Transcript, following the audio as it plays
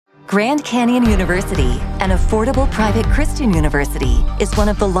Grand Canyon University, an affordable private Christian university, is one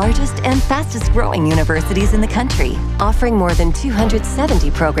of the largest and fastest growing universities in the country, offering more than 270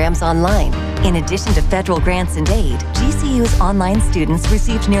 programs online. In addition to federal grants and aid, GCU's online students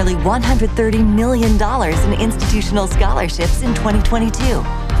received nearly $130 million in institutional scholarships in 2022.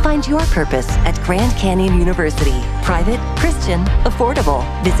 Find your purpose at Grand Canyon University. Private, Christian, affordable.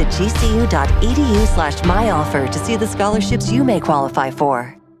 Visit gcu.edu/myoffer to see the scholarships you may qualify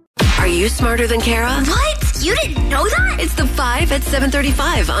for. Are you smarter than Kara? What? You didn't know that? It's the 5 at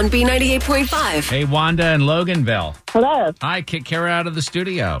 7:35 on B98.5. Hey, Wanda in Loganville. Hello. Hi, kick Kara out of the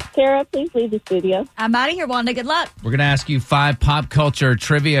studio. Kara, please leave the studio. I'm out of here, Wanda. Good luck. We're going to ask you 5 pop culture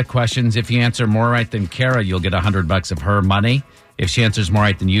trivia questions. If you answer more right than Kara, you'll get $100 of her money. If she answers more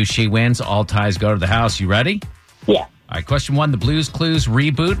right than you, she wins. All ties go to the house. You ready? Yeah. All right, question 1. The Blues Clues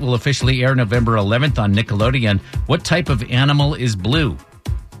reboot will officially air November 11th on Nickelodeon. What type of animal is blue?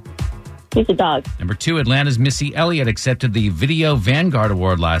 He's a dog. Number 2, Atlanta's Missy Elliott accepted the Video Vanguard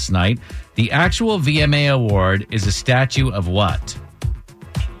Award last night. The actual VMA award is a statue of what?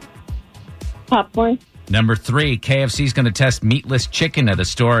 Popcorn. Number 3, KFC is going to test meatless chicken at a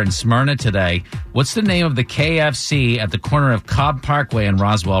store in Smyrna today. What's the name of the KFC at the corner of Cobb Parkway and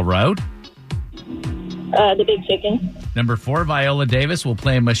Roswell Road? The Big Chicken. Number 4, Viola Davis will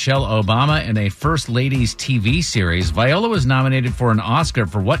play Michelle Obama in a First Ladies TV series. Viola was nominated for an Oscar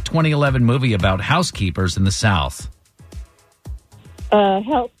for what 2011 movie about housekeepers in the South?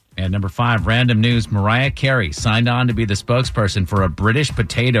 Help. And number 5, random news. Mariah Carey signed on to be the spokesperson for a British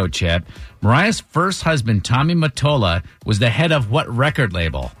potato chip. Mariah's first husband, Tommy Mottola, was the head of what record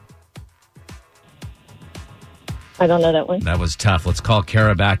label? I don't know that one. That was tough. Let's call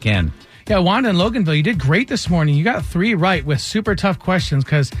Kara back in. Yeah, Wanda in Loganville, you did great this morning. You got 3 right with super tough questions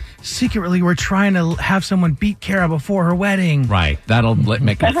because secretly we're trying to have someone beat Kara before her wedding. Right. That'll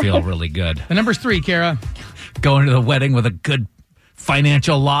make her feel really good. The number's 3, Kara. Going to the wedding with a good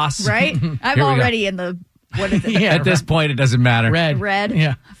financial loss. Right? I'm already in the, what is it? Yeah, At this point, it doesn't matter. Red?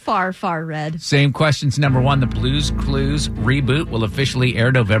 Yeah. Far, far red. Same questions. Number 1, the Blues Clues reboot will officially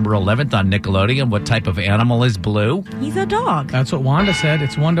air November 11th on Nickelodeon. What type of animal is blue? He's a dog. That's what Wanda said.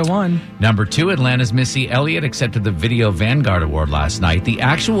 It's 1-1. Number 2, Atlanta's Missy Elliott accepted the Video Vanguard Award last night. The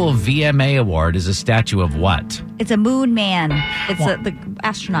actual VMA award is a statue of what? It's a moon man. It's the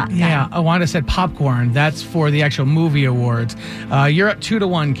astronaut guy. Yeah, Wanda said popcorn. That's for the actual movie awards. You're up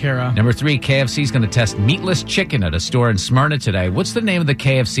 2-1, Kara. Number 3, KFC is going to test meatless chicken at a store in Smyrna today. What's the name of the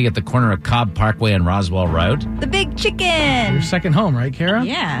KFC at the corner of Cobb Parkway and Roswell Road? The Big Chicken. Your second home, right, Kara?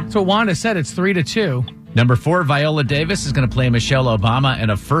 Yeah. That's what Wanda said. It's 3-2. Number 4, Viola Davis is going to play Michelle Obama in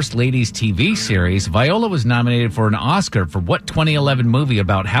a First Ladies TV series. Viola was nominated for an Oscar for what 2011 movie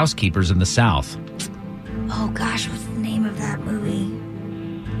about housekeepers in the South? Oh, gosh, what's the name of that movie?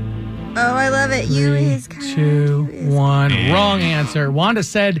 Oh, I love it. 2, 1. Wrong answer. Wanda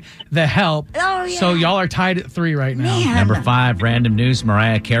said The Help. Oh, yeah. So y'all are tied at 3 right now. Man. Number 5, random news.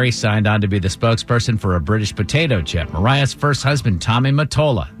 Mariah Carey signed on to be the spokesperson for a British potato chip. Mariah's first husband, Tommy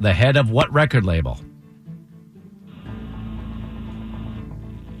Mottola, the head of what record label?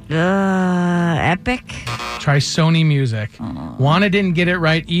 Epic. Try Sony Music. Wanda didn't get it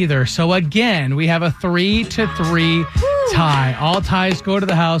right either. So again, we have a 3-3 tie. All ties go to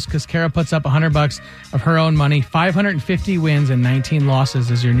the house because Kara puts up $100 of her own money. 550 wins and 19 losses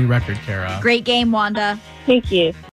is your new record, Kara. Great game, Wanda. Thank you.